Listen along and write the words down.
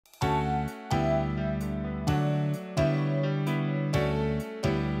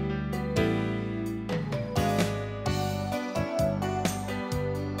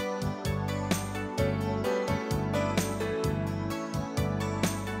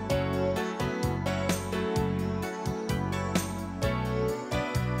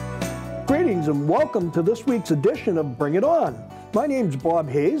Greetings and welcome to this week's edition of Bring It On. My name's Bob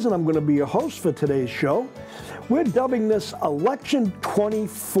Hayes and I'm going to be your host for today's show. We're dubbing this Election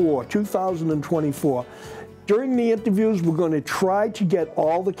 2024. During the interviews, we're going to try to get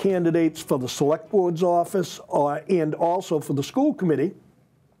all the candidates for the Select Board's office and also for the school committee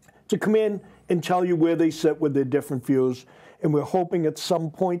to come in and tell you where they sit with their different views. And we're hoping at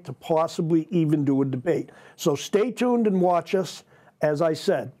some point to possibly even do a debate. So stay tuned and watch us. As I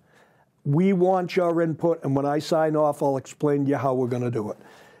said, we want your input, and when I sign off, I'll explain to you how we're going to do it.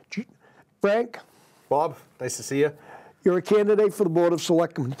 Frank? Bob, nice to see you. You're a candidate for the Board of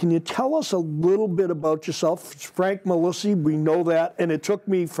Selectmen. Can you tell us a little bit about yourself? It's Frank Milisi, we know that, and it took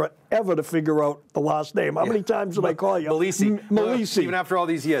me forever to figure out the last name. How many times did I call you? Milisi. Milisi. Even after all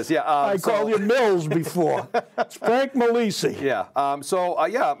these years, yeah. I called you Mills before. It's Frank Milisi. Yeah.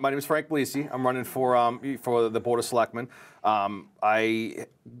 Yeah, my name is Frank Milisi. I'm running for the Board of Selectmen. I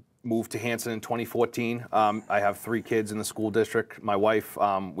moved to Hanson in 2014. I have 3 kids in the school district. My wife,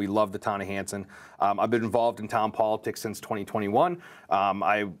 we love the town of Hanson. I've been involved in town politics since 2021.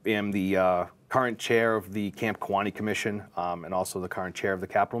 I am the current chair of the Camp Kiwanee Commission and also the current chair of the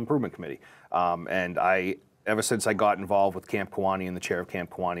Capital Improvement Committee. Ever since I got involved with Camp Kiwanee and the chair of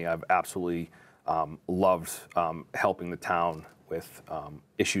Camp Kiwanee, I've absolutely loved helping the town with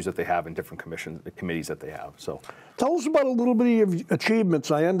issues that they have in different committees that they have. So, tell us about a little bit of achievements.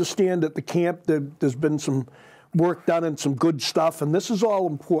 I understand at the camp there's been some work done and some good stuff, and this is all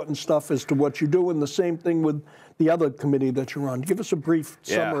important stuff as to what you do, and the same thing with the other committee that you're on. Give us a brief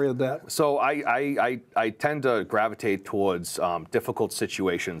summary of that. So I tend to gravitate towards difficult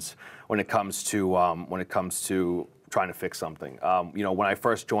situations when it comes to trying to fix something. When I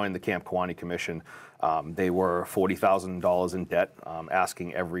first joined the Camp Kiwanee Commission, they were $40,000 in debt,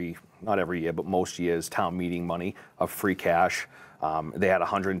 asking not every year, but most years, town meeting money of free cash. They had a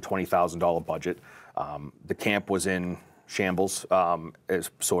 $120,000 budget. The camp was in shambles,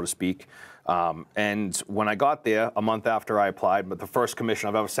 so to speak. And when I got there, a month after I applied, but the first commission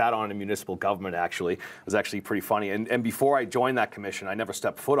I've ever sat on in municipal government actually was actually pretty funny. And before I joined that commission, I never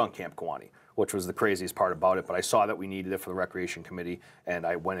stepped foot on Camp Kiwanee, which was the craziest part about it. But I saw that we needed it for the Recreation Committee, and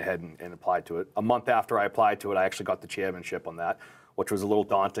I went ahead and applied to it. A month after I applied to it, I actually got the chairmanship on that, which was a little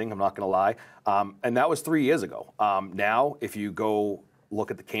daunting, I'm not going to lie. And that was 3 years ago. Now, if you go look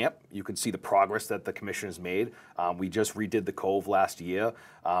at the camp, you can see the progress that the commission has made. We just redid the Cove last year.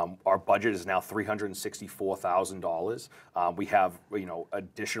 Our budget is now $364,000. We have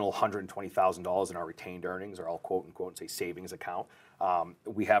additional $120,000 in our retained earnings, or I'll quote unquote say savings account.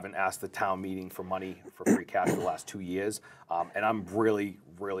 We haven't asked the town meeting for money for free cash for the last 2 years. And I'm really,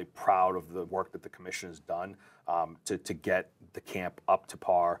 really proud of the work that the commission has done to get the camp up to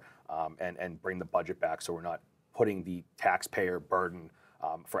par and bring the budget back so we're not putting the taxpayer burden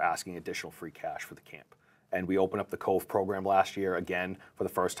for asking additional free cash for the camp. And we opened up the Cove program last year, again, for the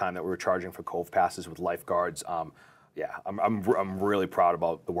first time that we were charging for Cove passes with lifeguards. I'm really proud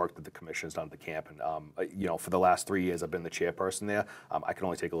about the work that the commission has done at the camp. And, for the last 3 years, I've been the chairperson there. I can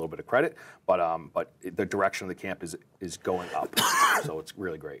only take a little bit of credit, but the direction of the camp is going up. So it's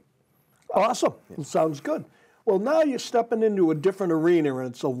really great. Awesome. Yeah. Sounds good. Well, now you're stepping into a different arena, and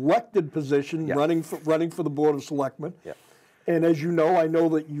it's an elected position, running for the Board of Selectmen. Yeah. And as you know, I know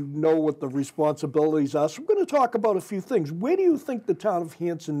that you know what the responsibilities are. So I'm going to talk about a few things. Where do you think the town of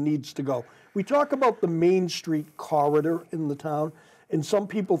Hanson needs to go? We talk about the Main Street corridor in the town, and some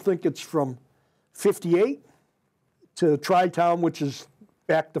people think it's from 58 to Tri-Town, which is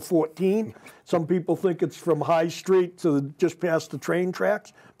back to 14. Some people think it's from High Street to just past the train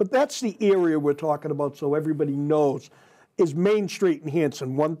tracks. But that's the area we're talking about, so everybody knows, is Main Street in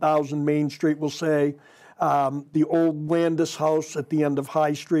Hanson. 1000 Main Street, we'll say. The old Landis house at the end of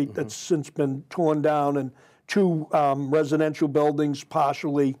High Street that's since been torn down, and 2 residential buildings,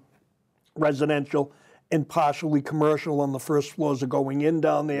 partially residential and partially commercial on the first floors are going in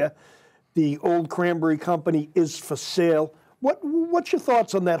down there. The old Cranberry Company is for sale. What's your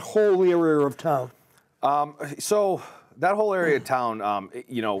thoughts on that whole area of town? So that whole area of town,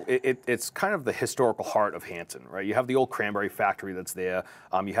 it's kind of the historical heart of Hanson, right? You have the old cranberry factory that's there.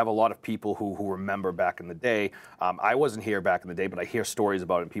 You have a lot of people who remember back in the day. I wasn't here back in the day, but I hear stories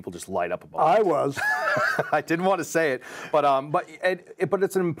about it, and people just light up about it. I was. I didn't want to say it, but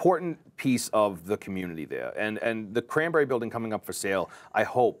it's an important piece of the community there. And the Cranberry Building coming up for sale,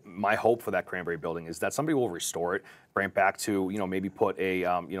 my hope for that Cranberry Building is that somebody will restore it, bring it back to, maybe put a,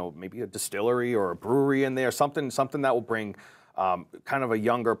 maybe a distillery or a brewery in there, something that will bring kind of a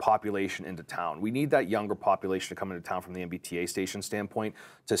younger population into town. We need that younger population to come into town from the MBTA station standpoint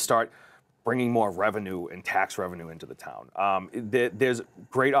to start bringing more revenue and tax revenue into the town. There's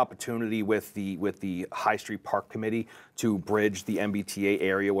great opportunity with the High Street Park Committee to bridge the MBTA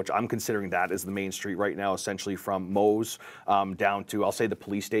area, which I'm considering that as the main street right now, essentially from Moe's down to, I'll say, the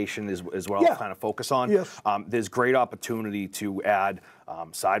police station is what I'll kind of focus on. Yes. There's great opportunity to add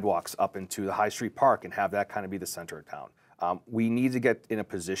sidewalks up into the High Street Park and have that kind of be the center of town. We need to get in a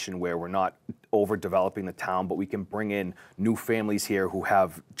position where we're not overdeveloping the town, but we can bring in new families here who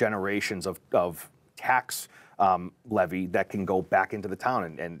have generations of tax levy that can go back into the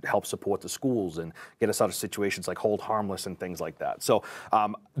town and help support the schools and get us out of situations like hold harmless and things like that. So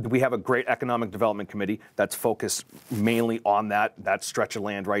we have a great economic development committee that's focused mainly on that stretch of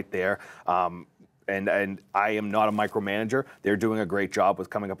land right there. And I am not a micromanager. They're doing a great job with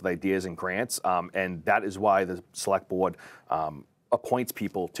coming up with ideas and grants, and that is why the select board appoints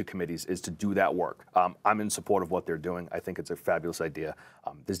people to committees, is to do that work. I'm in support of what they're doing. I think it's a fabulous idea.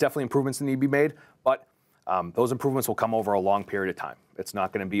 There's definitely improvements that need to be made, but those improvements will come over a long period of time. It's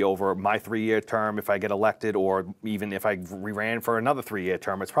not going to be over my 3-year term if I get elected, or even if I ran for another 3-year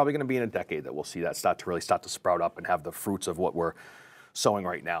term. It's probably going to be in a decade that we'll see that start to sprout up and have the fruits of what we're sowing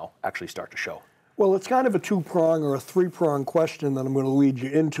right now actually start to show. Well, it's kind of a two-prong or a three-prong question that I'm going to lead you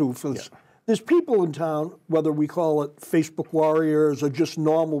into. There's people in town, whether we call it Facebook warriors or just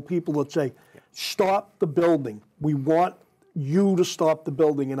normal people, that say, stop the building. We want you to stop the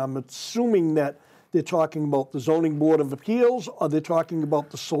building. And I'm assuming that they're talking about the Zoning Board of Appeals, or they're talking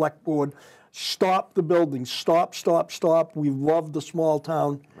about the Select Board. Stop the building. Stop, stop, stop. We love the small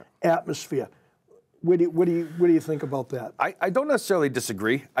town atmosphere. What do you think about that? I don't necessarily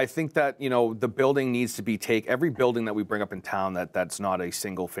disagree. I think that, the building needs to be every building that we bring up in town that's not a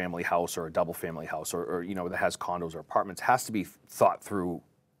single family house or a double family house or that has condos or apartments has to be thought through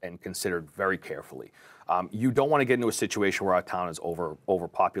and considered very carefully. You don't want to get into a situation where our town is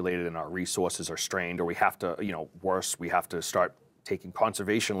overpopulated and our resources are strained, or we have to, worse, we have to start taking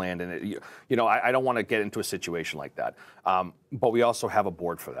conservation land, and I don't want to get into a situation like that. But we also have a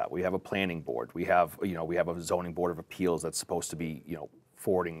board for that. We have a planning board. We have a zoning board of appeals that's supposed to be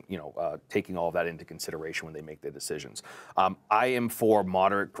forwarding, taking all of that into consideration when they make their decisions. I am for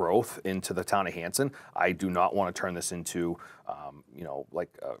moderate growth into the town of Hanson. I do not want to turn this into,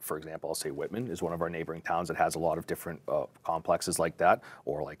 for example, I'll say Whitman is one of our neighboring towns that has a lot of different complexes like that,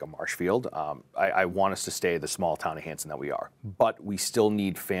 or like a Marshfield. I want us to stay the small town of Hanson that we are, but we still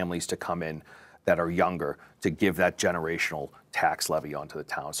need families to come in that are younger to give that generational tax levy onto the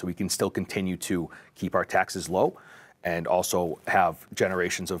town, so we can still continue to keep our taxes low and also have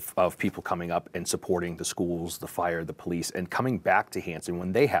generations of people coming up and supporting the schools, the fire, the police, and coming back to Hanson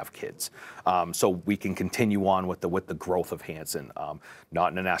when they have kids. So we can continue on with the growth of Hanson,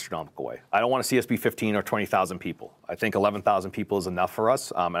 not in an astronomical way. I don't want to see us be 15 or 20,000 people. I think 11,000 people is enough for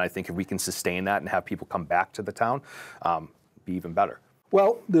us, and I think if we can sustain that and have people come back to the town, be even better.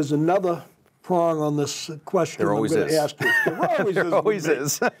 Well, there's another prong on this question. There always is. Ask you. There always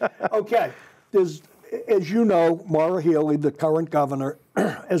is. Okay. As you know, Maura Healey, the current governor,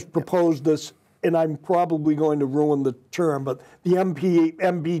 has proposed this, and I'm probably going to ruin the term, but the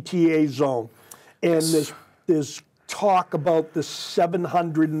MBTA zone. And there's talk about the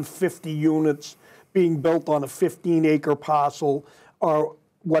 750 units being built on a 15-acre parcel or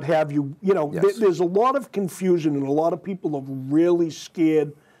what have you. There's a lot of confusion, and a lot of people are really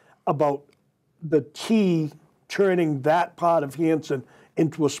scared about the T turning that part of Hanson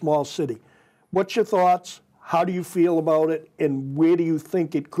into a small city. What's your thoughts? How do you feel about it? And where do you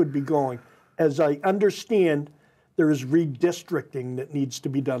think it could be going? As I understand, there is redistricting that needs to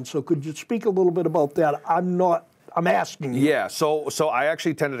be done. So could you speak a little bit about that? I'm asking you. Yeah, so I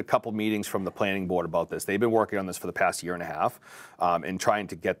actually attended a couple meetings from the planning board about this. They've been working on this for the past year and a half and trying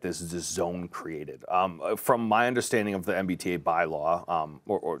to get this zone created. From my understanding of the MBTA bylaw,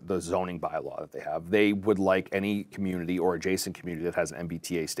 or the zoning bylaw that they would like any community or adjacent community that has an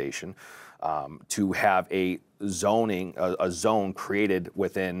MBTA station to have a zone created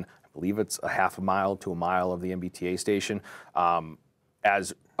within, I believe it's a half a mile to a mile of the MBTA station,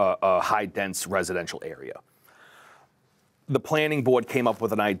 as a high dense residential area. The planning board came up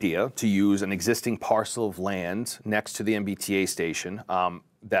with an idea to use an existing parcel of land next to the MBTA station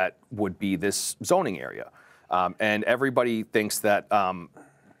that would be this zoning area. And everybody thinks that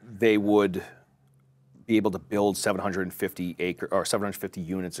they would be able to build 750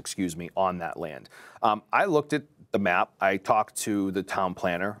 units, on that land. I looked at the map. I talked to the town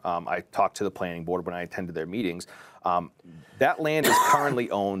planner. I talked to the planning board when I attended their meetings. That land is currently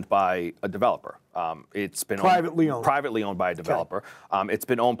owned by a developer. It's been privately owned by a developer. Okay. It's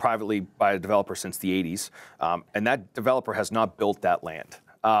been owned privately by a developer since the 80s, and that developer has not built that land.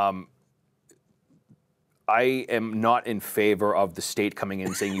 I am not in favor of the state coming in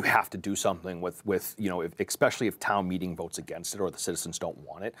and saying you have to do something with you know, especially if town meeting votes against it or the citizens don't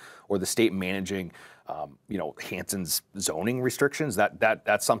want it, or the state managing, you know, Hanson's zoning restrictions.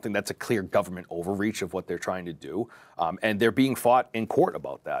 That's something that's a clear government overreach of what they're trying to do, and they're being fought in court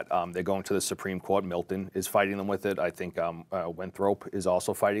about that. They're going to the Supreme Court. Milton is fighting them with it. I think Winthrop is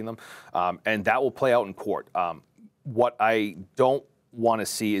also fighting them, and that will play out in court. What I don't want to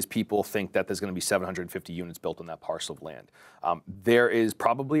see is people think that there's going to be 750 units built on that parcel of land. There is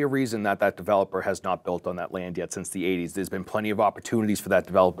probably a reason that that developer has not built on that land yet since the 80s. There's been plenty of opportunities for that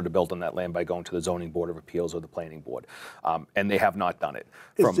developer to build on that land by going to the Zoning Board of Appeals or the Planning Board, and they have not done it.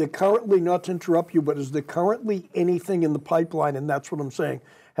 Is there currently, not to interrupt you, but is there currently anything in the pipeline, and that's what I'm saying,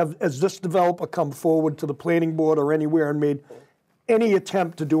 has this developer come forward to the Planning Board or anywhere and made any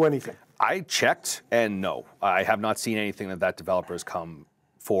attempt to do anything? I checked, and no, I have not seen anything that developer has come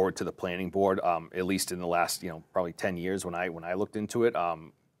forward to the planning board, at least in the last, you know, probably 10 years when I looked into it,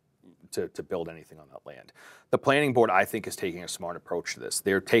 to build anything on that land. The planning board, I think, is taking a smart approach to this.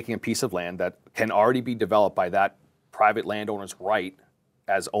 They're taking a piece of land that can already be developed by that private landowner's right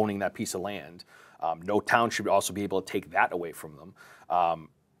as owning that piece of land. No town should also be able to take that away from them,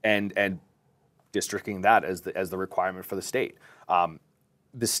 and districting that as the requirement for the state.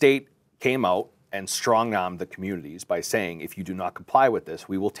 The state came out and strong-armed the communities by saying, if you do not comply with this,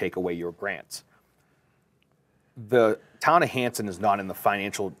 we will take away your grants. The town of Hanson is not in the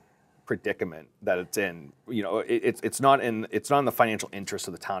financial predicament that it's in. You know, it's not in the financial interest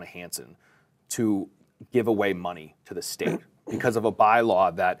of the town of Hanson to give away money to the state because of a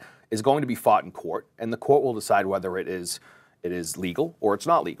bylaw that is going to be fought in court, and the court will decide whether it is legal or it's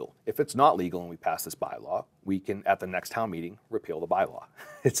not legal. If it's not legal and we pass this bylaw, we can, at the next town meeting, repeal the bylaw.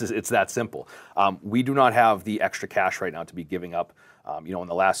 It's that simple. We do not have the extra cash right now to be giving up. You know, in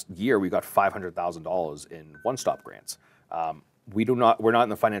the last year, we got $500,000 in one-stop grants. We're not in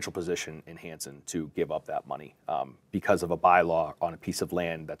the financial position in Hanson to give up that money because of a bylaw on a piece of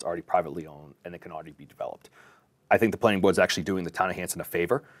land that's already privately owned and it can already be developed. I think the planning board is actually doing the town of Hanson a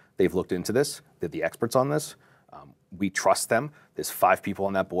favor. They've looked into this. They're the experts on this. We trust them. There's 5 people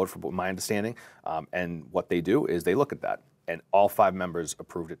on that board, from my understanding, and what they do is they look at that, and all 5 members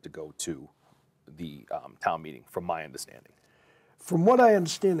approved it to go to the town meeting, from my understanding. From what I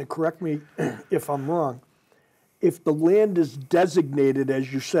understand, and correct me if I'm wrong, if the land is designated,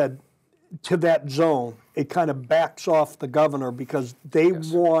 as you said, to that zone, it kind of backs off the governor because they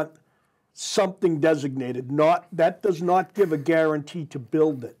want something designated. That does not give a guarantee to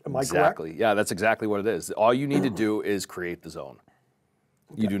build it. Am I correct? Exactly. Yeah, that's exactly what it is. All you need to do is create the zone.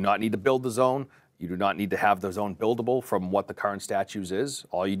 Okay. You do not need to build the zone. You do not need to have the zone buildable from what the current statutes is.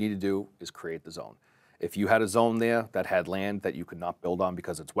 All you need to do is create the zone. If you had a zone there that had land that you could not build on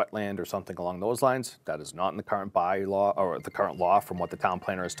because it's wetland or something along those lines, that is not in the current bylaw or the current law from what the town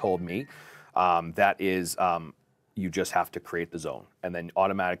planner has told me. That is, you just have to create the zone. And then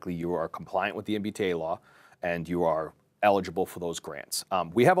automatically you are compliant with the MBTA law and you are eligible for those grants.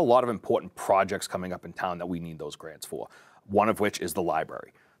 We have a lot of important projects coming up in town that we need those grants for, one of which is the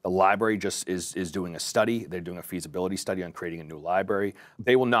library. The library just is doing a study. They're doing a feasibility study on creating a new library.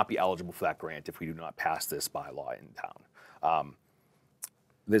 They will not be eligible for that grant if we do not pass this bylaw in town.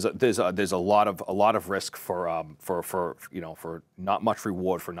 There's a lot of risk for not much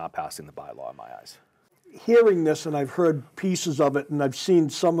reward for not passing the bylaw in my eyes. Hearing this, and I've heard pieces of it, and I've seen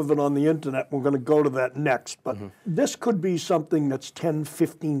some of it on the internet. We're going to go to that next. But this could be something that's 10,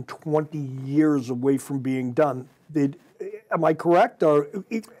 15, 20 years away from being done. Am I correct? Or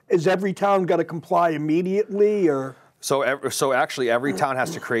is every town got to comply immediately? Or so actually, every town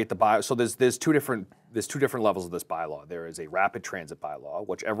has to create the bylaw. So there's two different levels of this bylaw. There is a rapid transit bylaw,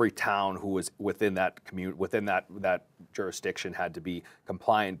 which every town who is within that jurisdiction had to be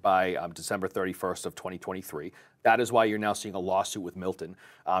compliant by December 31st of 2023. That is why you're now seeing a lawsuit with Milton,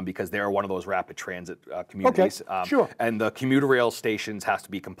 because they're one of those rapid transit communities. Okay, sure. And the commuter rail stations has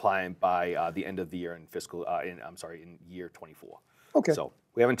to be compliant by the end of the year in in year 24. Okay. So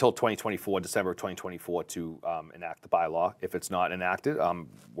we have until December 2024 to enact the bylaw. If it's not enacted,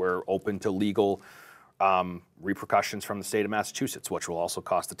 we're open to legal repercussions from the state of Massachusetts, which will also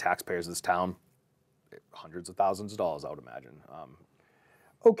cost the taxpayers of this town hundreds of thousands of dollars, I would imagine.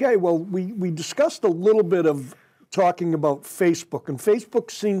 Okay, well, we discussed a little bit of talking about Facebook, and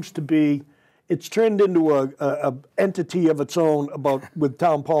Facebook seems to be, it's turned into a entity of its own with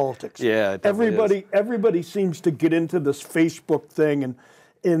town politics. Yeah, it everybody seems to get into this Facebook thing,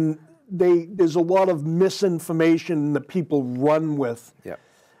 and there's a lot of misinformation that people run with. Yeah.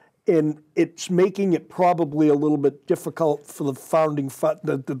 And it's making it probably a little bit difficult for the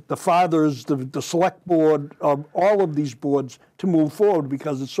the fathers, the select board, all of these boards to move forward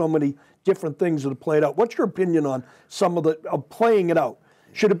because there's so many different things that are played out. What's your opinion on some of the playing it out?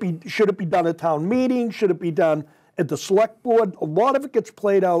 Should it be done at town meeting? Should it be done at the select board? A lot of it gets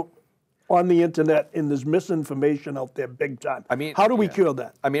played out on the internet, and there's misinformation out there big time. I mean, how do we cure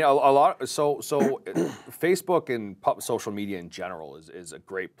that? I mean, a lot. So Facebook and social media in general is a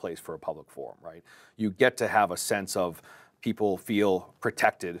great place for a public forum, right? You get to have a sense of people feel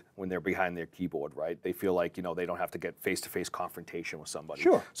protected when they're behind their keyboard, right? They feel like, they don't have to get face-to-face confrontation with somebody.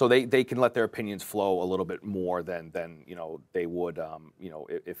 Sure. So they can let their opinions flow a little bit more than they would,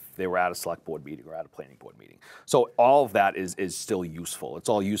 if they were at a select board meeting or at a planning board meeting. So all of that is still useful. It's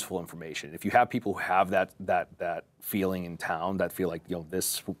all useful information. If you have people who have that feeling in town, that feel like,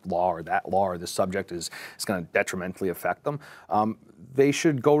 this law or that law or this subject is going to detrimentally affect them, they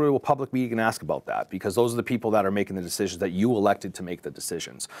should go to a public meeting and ask about that, because those are the people that are making the decisions that you elected to make the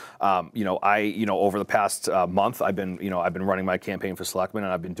decisions. Over the past month, I've been running my campaign for selectmen,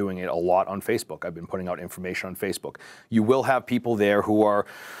 and I've been doing it a lot on Facebook. I've been putting out information on Facebook. You will have people there who are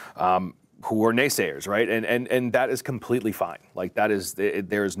naysayers, right? And that is completely fine. Like there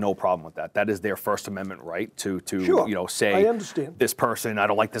is no problem with that. That is their First Amendment right to sure. Say, I understand. This person, I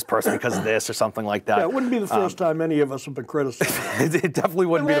don't like this person because of this or something like that. Yeah, it wouldn't be the first time any of us have been criticized. It definitely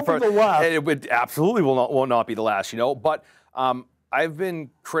wouldn't be the first. It would absolutely will not be the last, But I've been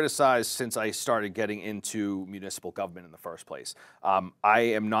criticized since I started getting into municipal government in the first place. I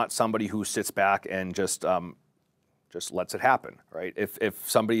am not somebody who sits back and just lets it happen, right? If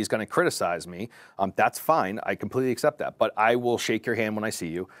somebody is going to criticize me, that's fine. I completely accept that. But I will shake your hand when I see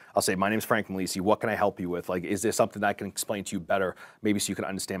you. I'll say, my name is Frank Milisi. What can I help you with? Like, is there something that I can explain to you better, maybe so you can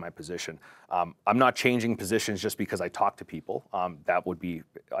understand my position? I'm not changing positions just because I talk to people. That would be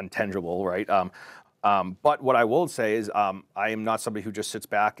untenable, right? But what I will say is I am not somebody who just sits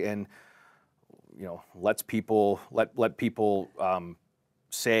back and, lets people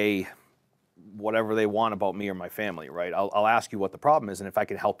say whatever they want about me or my family, right? I'll ask you what the problem is and if I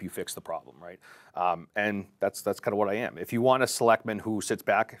can help you fix the problem, right? And that's kind of what I am. If you want a selectman who sits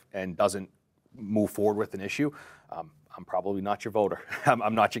back and doesn't move forward with an issue, I'm probably not your voter.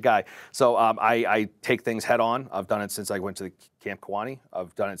 I'm not your guy. So I take things head on. I've done it since I went to the Camp Kiwanee.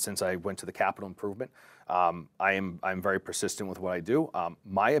 I've done it since I went to the capital improvement. I'm very persistent with what I do.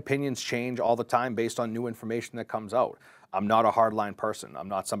 My opinions change all the time based on new information that comes out. I'm not a hardline person. I'm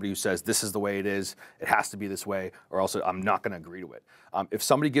not somebody who says this is the way it is, it has to be this way, or else I'm not going to agree to it. If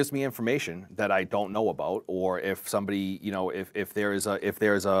somebody gives me information that I don't know about, or if somebody, if there is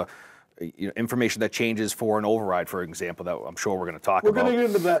a information that changes for an override, for example, that I'm sure we're going to talk about. We're going to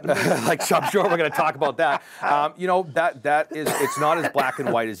get into that. Like, I'm sure we're going to talk about that. It's not as black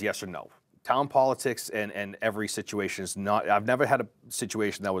and white as yes or no. Town politics and every situation is not. I've never had a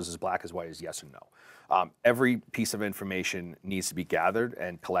situation that was as black as white as yes or no. Every piece of information needs to be gathered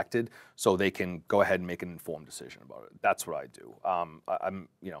and collected so they can go ahead and make an informed decision about it. That's what I do.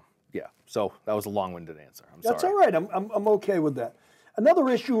 Yeah. So that was a long-winded answer. That's all right. I'm okay with that. Another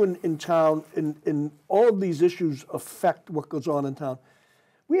issue in town, and all of these issues affect what goes on in town.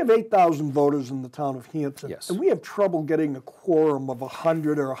 We have 8,000 voters in the town of Hanson, yes. And we have trouble getting a quorum of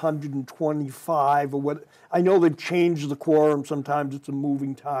 100 or 125 or what. I know they've changed the quorum. Sometimes it's a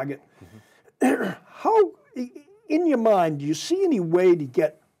moving target. Mm-hmm. How, in your mind, do you see any way to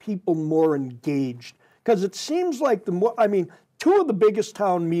get people more engaged? Because it seems like two of the biggest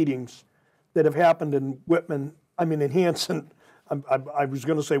town meetings that have happened in Hanson, I was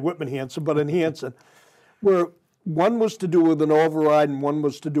going to say Whitman-Hanson, but in Hanson, where one was to do with an override and one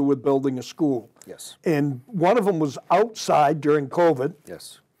was to do with building a school. Yes. And one of them was outside during COVID.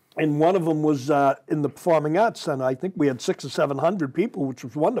 Yes. And one of them was in the Performing Arts Center. I think we had 600 or 700 people, which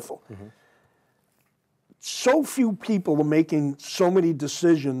was wonderful. Mm-hmm. So few people are making so many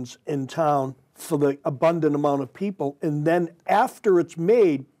decisions in town for the abundant amount of people. And then after it's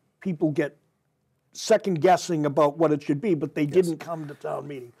made, people get second guessing about what it should be, but they didn't come to town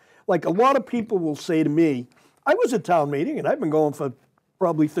meeting. Like a lot of people will say to me, I was at town meeting and I've been going for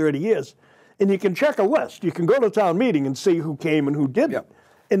probably 30 years. And you can check a list. You can go to town meeting and see who came and who didn't. Yep.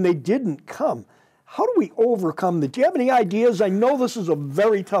 And they didn't come. How do we overcome that? Do you have any ideas? I know this is a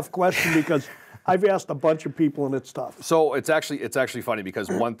very tough question because I've asked a bunch of people and it's tough. So it's actually funny because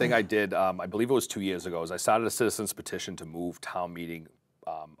one thing I did, I believe it was 2 years ago, is I started a citizens petition to move town meeting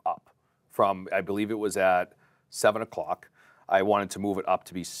up from, I believe it was at 7 o'clock. I wanted to move it up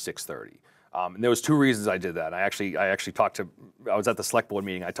to be 6:30. And there was two reasons I did that. I actually I was at the select board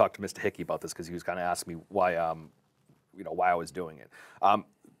meeting. I talked to Mr. Hickey about this because he was kind of asking me why I was doing it.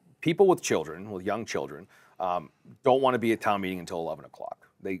 people with children, with young children, don't want to be at town meeting until 11 o'clock.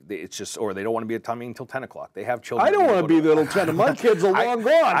 It's just, or they don't want to be at town meeting until 10 o'clock. They have children. I don't want to be there till 10. My kids are long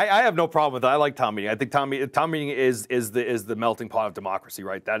gone. I have no problem with that. I like town meeting. I think town meeting is the melting pot of democracy,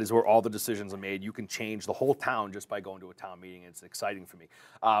 right? That is where all the decisions are made. You can change the whole town just by going to a town meeting. It's exciting for me.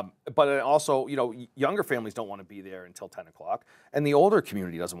 But also, you know, younger families don't want to be there until 10 o'clock, and the older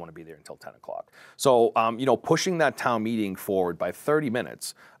community doesn't want to be there until 10 o'clock. So, you know, pushing that town meeting forward by 30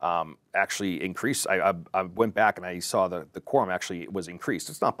 minutes actually increased. I went back and I saw the quorum actually was increased.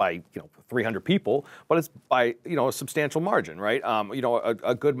 It's not by 300 people, but it's by a substantial margin, right?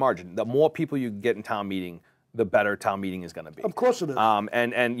 A good margin. The more people you get in town meeting, the better town meeting is going to be. Of course it is.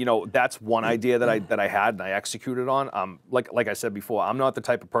 And that's one idea that I had and I executed on. Like I said before, I'm not the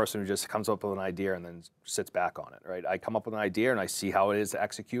type of person who just comes up with an idea and then sits back on it, right? I come up with an idea and I see how it is to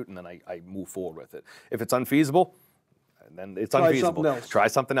execute, and then I move forward with it. If it's unfeasible, then it's unfeasible. Try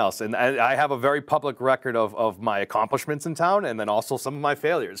something else. And I have a very public record of my accomplishments in town, and then also some of my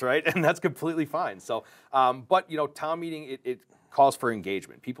failures, right? And that's completely fine. So, but town meeting, it calls for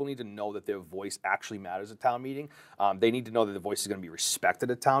engagement. People need to know that their voice actually matters at town meeting. They need to know that their voice is going to be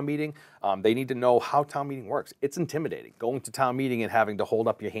respected at town meeting. They need to know how town meeting works. It's intimidating going to town meeting and having to hold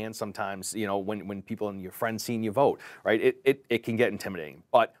up your hand sometimes. When people and your friends seeing you vote, right? It can get intimidating,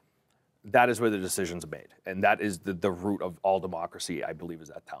 but that is where the decisions are made, and that is the root of all democracy, I believe, is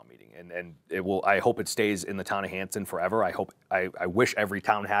at town meeting. And it will. I hope it stays in the town of Hanson forever. I wish every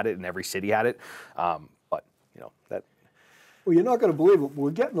town had it and every city had it, but that. Well, you're not going to believe it. We're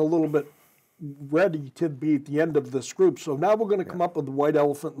getting a little bit ready to be at the end of this group, so now we're going to come up with the white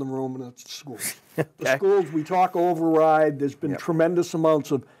elephant in the room, and it's schools. Okay. The schools, we talk override. There's been tremendous amounts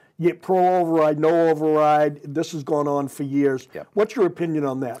of pro-override, no override. This has gone on for years. Yep. What's your opinion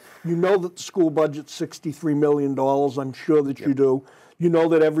on that? You know that the school budget's $63 million. I'm sure that you do. You know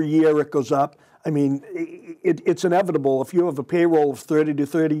that every year it goes up. I mean, it's inevitable. If you have a payroll of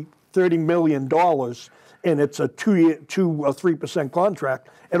 $30 million and it's a 2 or 3% contract,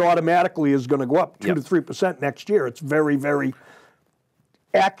 it automatically is going to go up 2 to 3% next year. It's very, very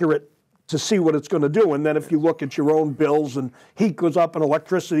accurate to see what it's going to do. And then if you look at your own bills, and heat goes up and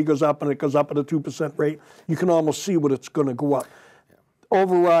electricity goes up and it goes up at a 2% rate, you can almost see what it's going to go up.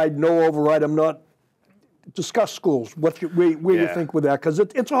 Override, no override, I'm not. Discuss schools. Where you think with that? Because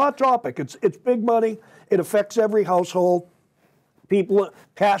it's a hot topic. It's big money. It affects every household. People are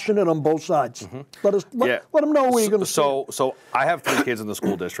passionate on both sides. Let them know where you're going to So I have 3 kids in the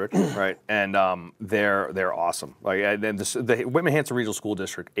school district, right? And they're awesome. Like, and the Whitman-Hanson Regional School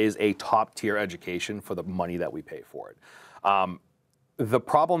District is a top-tier education for the money that we pay for it. The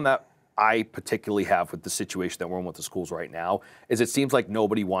problem that I particularly have with the situation that we're in with the schools right now is it seems like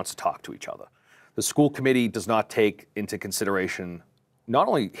nobody wants to talk to each other. The school committee does not take into consideration not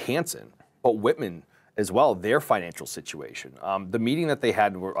only Hanson, but Whitman as well, their financial situation. The meeting that they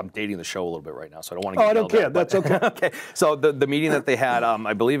had, I'm dating the show a little bit right now, so I don't want to get I don't care. That's okay. Okay. So the meeting that they had,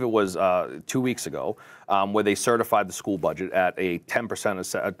 I believe it was 2 weeks ago, where they certified the school budget at a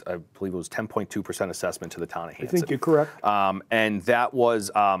 10%, I believe it was 10.2% assessment to the town of Hanson. I think you're correct. And that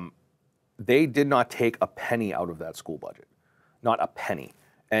was, they did not take a penny out of that school budget. Not a penny.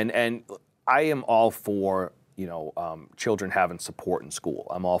 And I am all for children having support in school.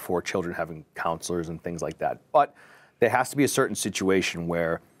 I'm all for children having counselors and things like that. But there has to be a certain situation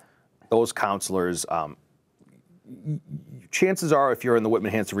where those counselors, chances are, if you're in the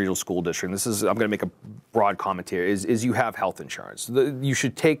Whitman-Hanson Regional School District, and I'm going to make a broad commentary, is you have health insurance. You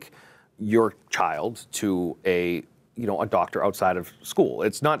should take your child to a doctor outside of school.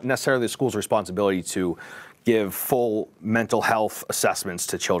 It's not necessarily the school's responsibility to give full mental health assessments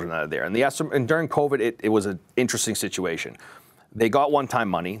to children that are there. And during COVID, it was an interesting situation. They got one-time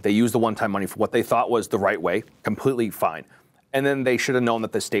money. They used the one-time money for what they thought was the right way, completely fine. And then they should have known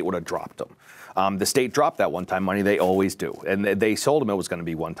that the state would have dropped them. The state dropped that one-time money. They always do. And they told them it was going to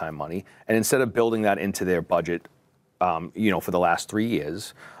be one-time money. And instead of building that into their budget, for the last 3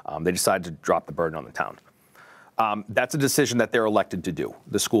 years, they decided to drop the burden on the town. That's a decision that they're elected to do.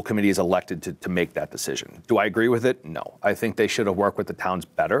 The school committee is elected to make that decision. Do I agree with it? No. I think they should have worked with the towns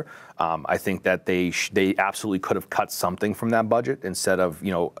better. I think that they absolutely could have cut something from that budget instead of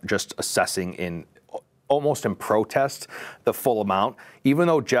just assessing almost in protest the full amount. Even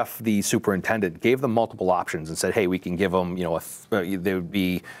though Jeff, the superintendent, gave them multiple options and said, hey, we can give them there would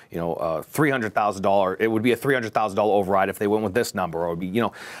be $300,000. It would be a $300,000 override if they went with this number, or it would be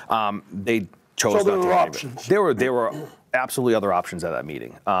they chose so there not were to options. There were absolutely other options at that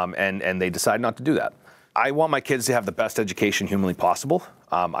meeting, and they decided not to do that. I want my kids to have the best education humanly possible.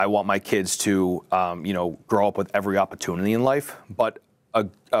 I want my kids to grow up with every opportunity in life, but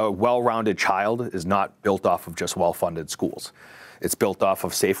a well-rounded child is not built off of just well-funded schools. It's built off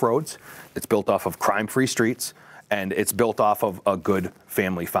of safe roads, it's built off of crime-free streets, and it's built off of a good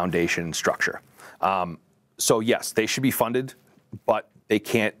family foundation structure. So yes, they should be funded, but it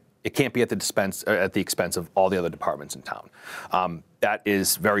can't be at the expense of all the other departments in town. That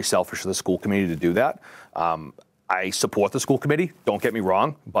is very selfish of the school committee to do that. I support the school committee, don't get me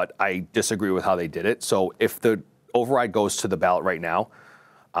wrong, but I disagree with how they did it. So if the override goes to the ballot right now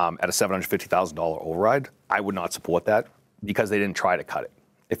at a $750,000 override, I would not support that because they didn't try to cut it.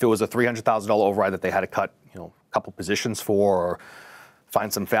 If it was a $300,000 override that they had to cut, a couple positions for or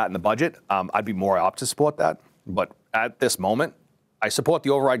find some fat in the budget, I'd be more apt to support that. But at this moment, I support the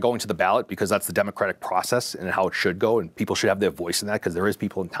override going to the ballot because that's the democratic process and how it should go, and people should have their voice in that because there is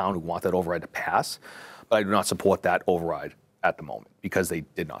people in town who want that override to pass. But I do not support that override at the moment because they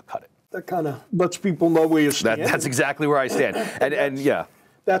did not cut it. That kind of lets people know where you stand. That's exactly where I stand. and yeah.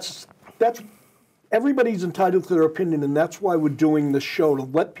 That's everybody's entitled to their opinion, and that's why we're doing this show, to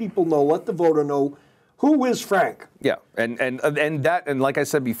let people know, let the voter know who is Frank. Yeah, and like I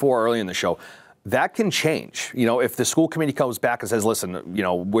said before early in the show, that can change. If the school committee comes back and says, listen,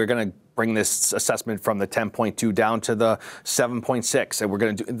 we're going to bring this assessment from the 10.2 down to the 7.6, and we're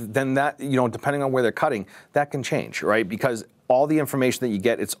going to do, then that, depending on where they're cutting, that can change, right? Because all the information that you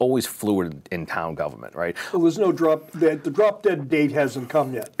get, it's always fluid in town government, right? Well, there's no the drop dead date hasn't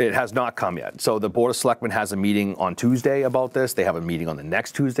come yet. It has not come yet. So the Board of Selectmen has a meeting on Tuesday about this. They have a meeting on the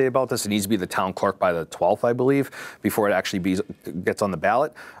next Tuesday about this. It needs to be the town clerk by the 12th, I believe, before it actually gets on the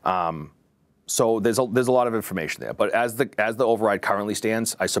ballot. So there's a lot of information there. But as the override currently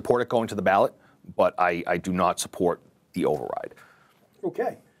stands, I support it going to the ballot, but I do not support the override.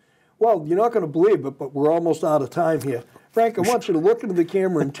 Okay. Well, you're not going to believe it, but we're almost out of time here. Frank, I want you to look into the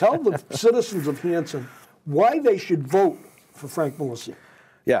camera and tell the citizens of Hanson why they should vote for Frank Milisi.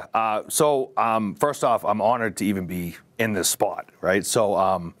 Yeah. So first off, I'm honored to even be in this spot, right?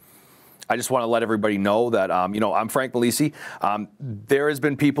 So I just want to let everybody know that, I'm Frank Milisi. There has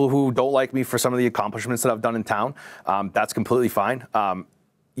been people who don't like me for some of the accomplishments that I've done in town. That's completely fine.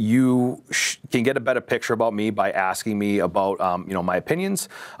 You can get a better picture about me by asking me about, my opinions.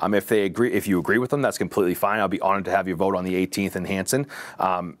 If you agree with them, that's completely fine. I'll be honored to have you vote on the 18th in Hanson.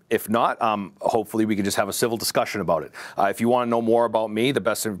 If not, hopefully we can just have a civil discussion about it. If you want to know more about me, the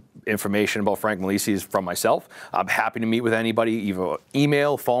best information about Frank Milisi is from myself. I'm happy to meet with anybody, either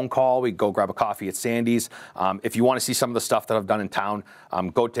email, phone call. We go grab a coffee at Sandy's. If you want to see some of the stuff that I've done in town,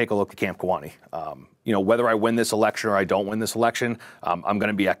 go take a look at Camp Kewanee. Whether I win this election or I don't win this election, I'm going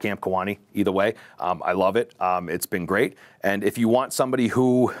to be at Camp Kewanee either way. I love it. It's been great. And if you want somebody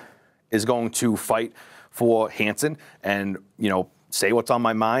who is going to fight for Hanson and, say what's on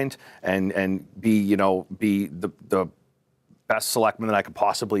my mind and be the best selectman that I could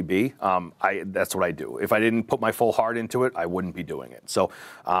possibly be, that's what I do. If I didn't put my full heart into it, I wouldn't be doing it. So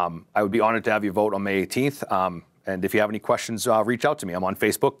I would be honored to have you vote on May 18th. And if you have any questions, reach out to me. I'm on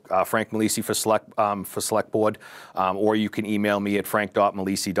Facebook, Frank Milisi for Select Board, or you can email me at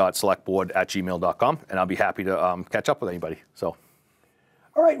frank.milisi.selectboard@gmail.com, and I'll be happy to catch up with anybody. So,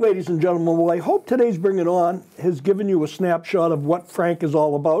 all right, ladies and gentlemen. Well, I hope today's Bring It On has given you a snapshot of what Frank is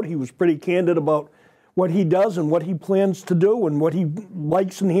all about. He was pretty candid about what he does and what he plans to do and what he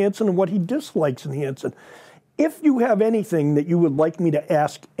likes in Hanson and what he dislikes in Hanson. If you have anything that you would like me to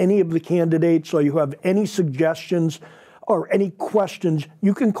ask any of the candidates, or you have any suggestions or any questions,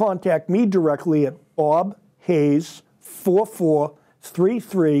 you can contact me directly at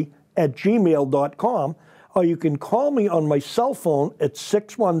bobhayes4433@gmail.com, or you can call me on my cell phone at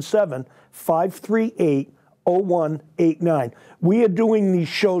 617-538-0189. We are doing these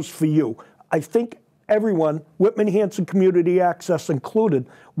shows for you. I think everyone, Whitman-Hanson Community Access included,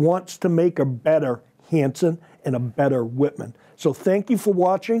 wants to make a better Hanson and a better Whitman. So thank you for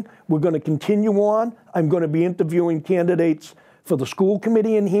watching. We're going to continue on. I'm going to be interviewing candidates for the school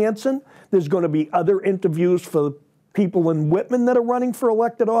committee in Hanson. There's going to be other interviews for people in Whitman that are running for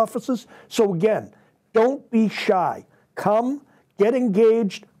elected offices. So again, don't be shy. Come, get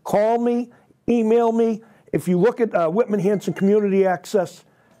engaged, call me, email me. If you look at Whitman-Hanson Community Access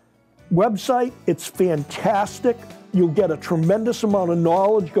website, it's fantastic. You'll get a tremendous amount of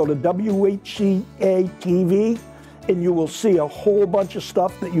knowledge. Go to WHCA TV, and you will see a whole bunch of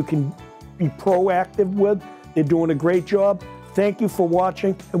stuff that you can be proactive with. They're doing a great job. Thank you for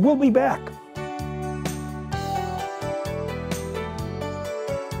watching, and we'll be back.